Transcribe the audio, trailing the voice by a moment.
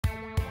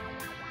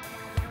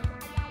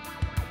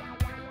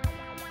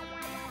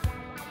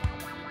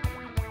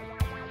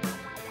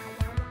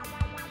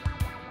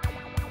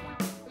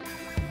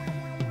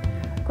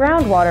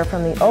Groundwater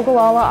from the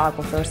Ogallala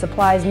Aquifer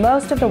supplies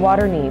most of the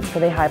water needs for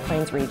the High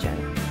Plains region.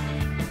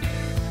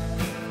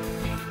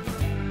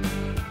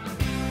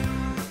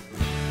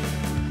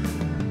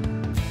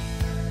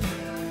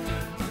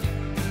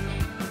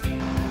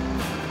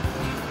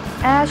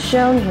 As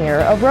shown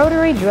here, a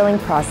rotary drilling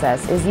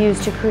process is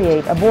used to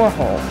create a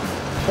borehole.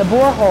 The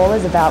borehole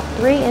is about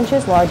 3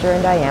 inches larger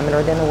in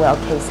diameter than the well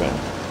casing.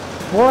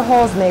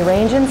 Boreholes may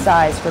range in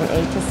size from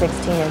 8 to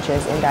 16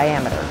 inches in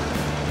diameter.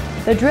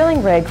 The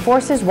drilling rig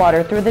forces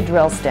water through the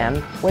drill stem,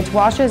 which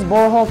washes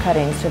borehole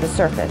cuttings to the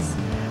surface.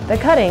 The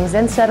cuttings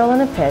then settle in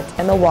the pit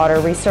and the water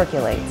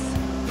recirculates.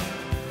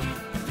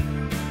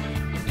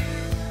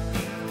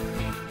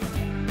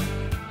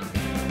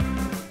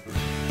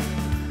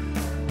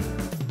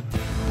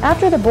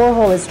 After the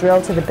borehole is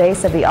drilled to the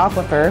base of the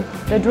aquifer,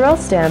 the drill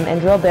stem and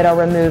drill bit are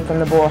removed from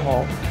the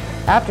borehole.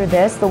 After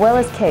this, the well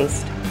is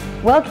cased.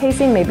 Well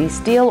casing may be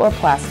steel or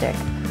plastic.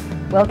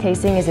 Well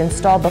casing is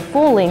installed the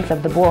full length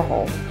of the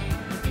borehole.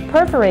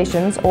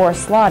 Perforations or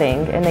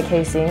slotting in the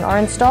casing are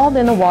installed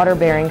in the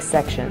water-bearing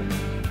section.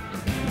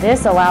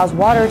 This allows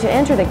water to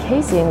enter the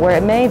casing where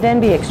it may then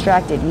be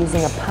extracted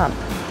using a pump.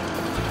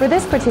 For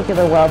this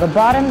particular well, the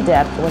bottom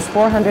depth was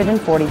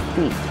 440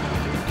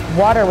 feet.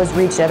 Water was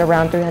reached at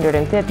around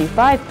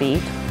 355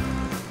 feet.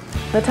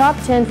 The top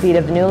 10 feet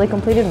of the newly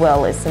completed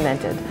well is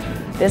cemented.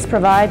 This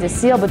provides a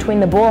seal between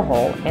the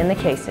borehole and the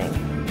casing.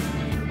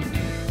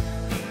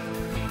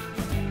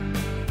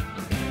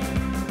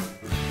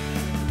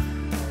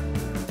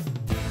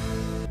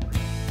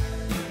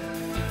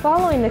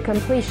 Following the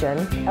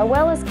completion, a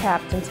well is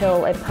capped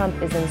until a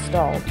pump is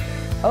installed.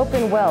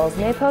 Open wells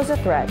may pose a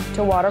threat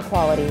to water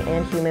quality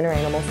and human or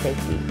animal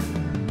safety.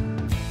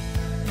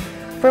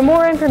 For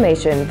more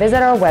information,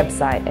 visit our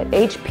website at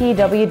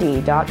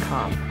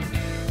hpwd.com.